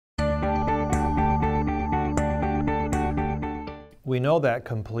We know that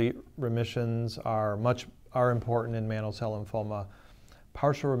complete remissions are important in mantle cell lymphoma.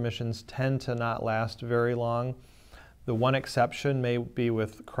 Partial remissions tend to not last very long. The one exception may be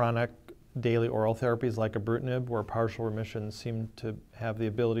with chronic daily oral therapies like ibrutinib, where partial remissions seem to have the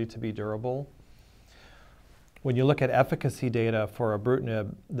ability to be durable. When you look at efficacy data for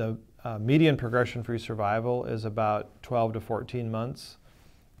ibrutinib, the median progression-free survival is about 12 to 14 months.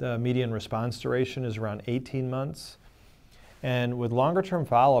 The median response duration is around 18 months. And with longer-term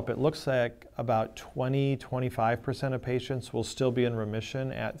follow-up, it looks like about 20–25% of patients will still be in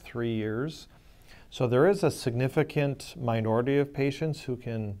remission at 3 years. So there is a significant minority of patients who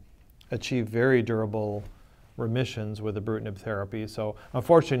can achieve very durable remissions with ibrutinib therapy. So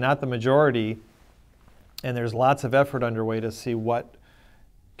unfortunately, not the majority, and there's lots of effort underway to see what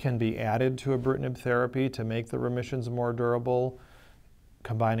can be added to ibrutinib therapy to make the remissions more durable,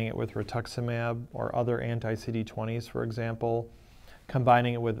 combining it with rituximab or other anti-CD20s, for example,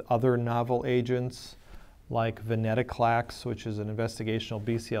 combining it with other novel agents like venetoclax, which is an investigational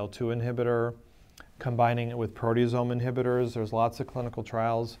BCL2 inhibitor, combining it with proteasome inhibitors. There's lots of clinical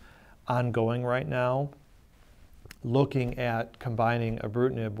trials ongoing right now looking at combining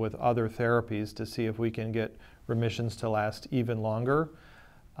ibrutinib with other therapies to see if we can get remissions to last even longer.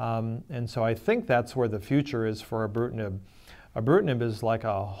 And so I think that's where the future is for ibrutinib. Ibrutinib is like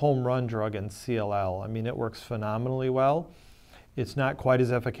a home run drug in CLL. I mean, it works phenomenally well. It's not quite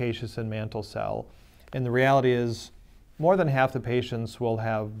as efficacious in mantle cell. And the reality is more than half the patients will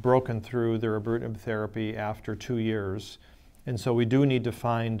have broken through their ibrutinib therapy after 2 years. And so we do need to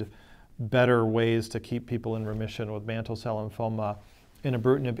find better ways to keep people in remission with mantle cell lymphoma, and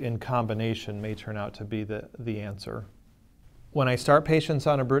ibrutinib in combination may turn out to be the answer. When I start patients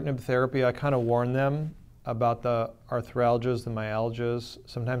on ibrutinib therapy, I kind of warn them about the arthralgias, the myalgias.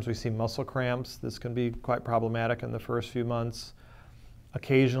 Sometimes we see muscle cramps. This can be quite problematic in the first few months.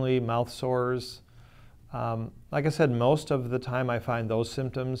 Occasionally mouth sores. Like I said, most of the time I find those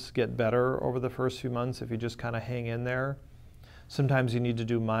symptoms get better over the first few months if you just kind of hang in there. Sometimes you need to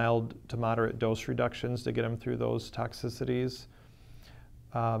do mild to moderate dose reductions to get them through those toxicities.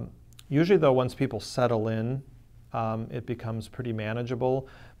 Usually though, once people settle in, it becomes pretty manageable.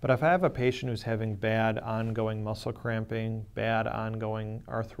 But if I have a patient who's having bad ongoing muscle cramping, bad ongoing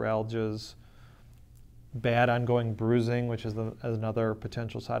arthralgias, bad ongoing bruising, which is another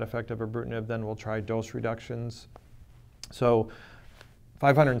potential side effect of ibrutinib, then we'll try dose reductions. So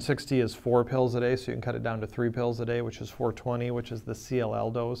 560 is 4 pills a day, so you can cut it down to 3 pills a day, which is 420, which is the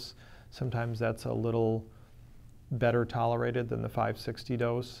CLL dose. Sometimes that's a little better tolerated than the 560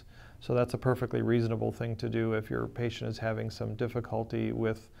 dose. So that's a perfectly reasonable thing to do if your patient is having some difficulty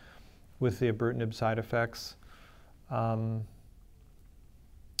with the ibrutinib side effects.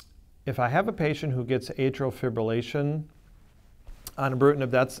 If I have a patient who gets atrial fibrillation on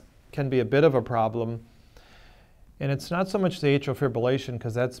ibrutinib, that can be a bit of a problem. And it's not so much the atrial fibrillation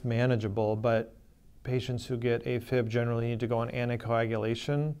because that's manageable, but patients who get AFib generally need to go on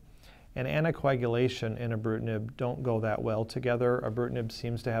anticoagulation. And anticoagulation and ibrutinib don't go that well together. Ibrutinib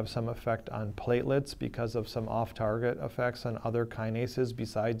seems to have some effect on platelets because of some off-target effects on other kinases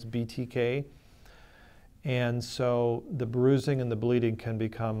besides BTK. And so the bruising and the bleeding can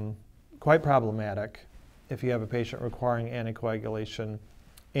become quite problematic if you have a patient requiring anticoagulation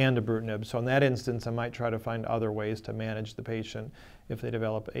and ibrutinib. So in that instance, I might try to find other ways to manage the patient if they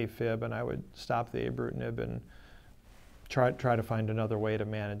develop AFib, and I would stop the ibrutinib and try to find another way to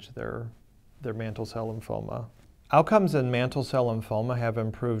manage their mantle cell lymphoma. Outcomes in mantle cell lymphoma have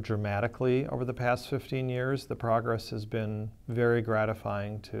improved dramatically over the past 15 years. The progress has been very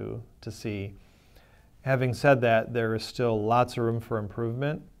gratifying to see. Having said that, there is still lots of room for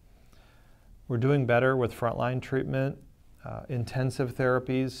improvement. We're doing better with frontline treatment. Intensive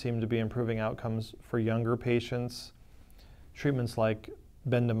therapies seem to be improving outcomes for younger patients. Treatments like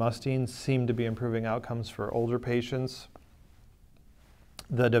bendamustine seem to be improving outcomes for older patients.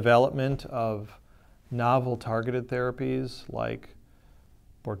 The development of novel targeted therapies like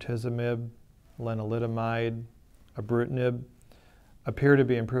bortezomib, lenalidomide, ibrutinib appear to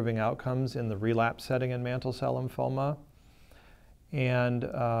be improving outcomes in the relapse setting in mantle cell lymphoma. And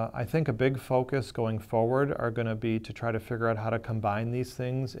I think a big focus going forward are going to be to try to figure out how to combine these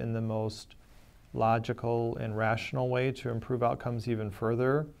things in the most logical and rational way to improve outcomes even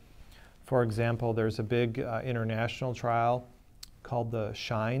further. For example, there's a big international trial called the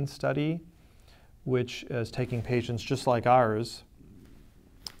SHINE study, which is taking patients just like ours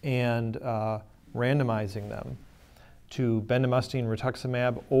and randomizing them to bendamustine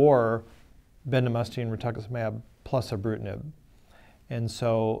rituximab or bendamustine rituximab plus ibrutinib. And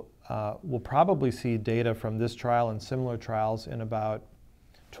so we'll probably see data from this trial and similar trials in about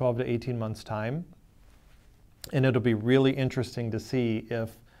 12 to 18 months' time. And it'll be really interesting to see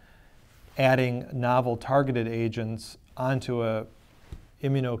if adding novel targeted agents onto a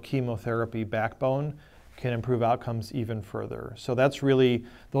immunochemotherapy backbone can improve outcomes even further. So that's really,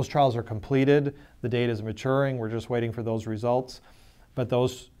 those trials are completed, the data is maturing, we're just waiting for those results. But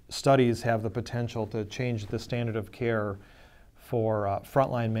those studies have the potential to change the standard of care for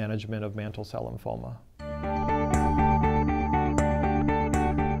frontline management of mantle cell lymphoma.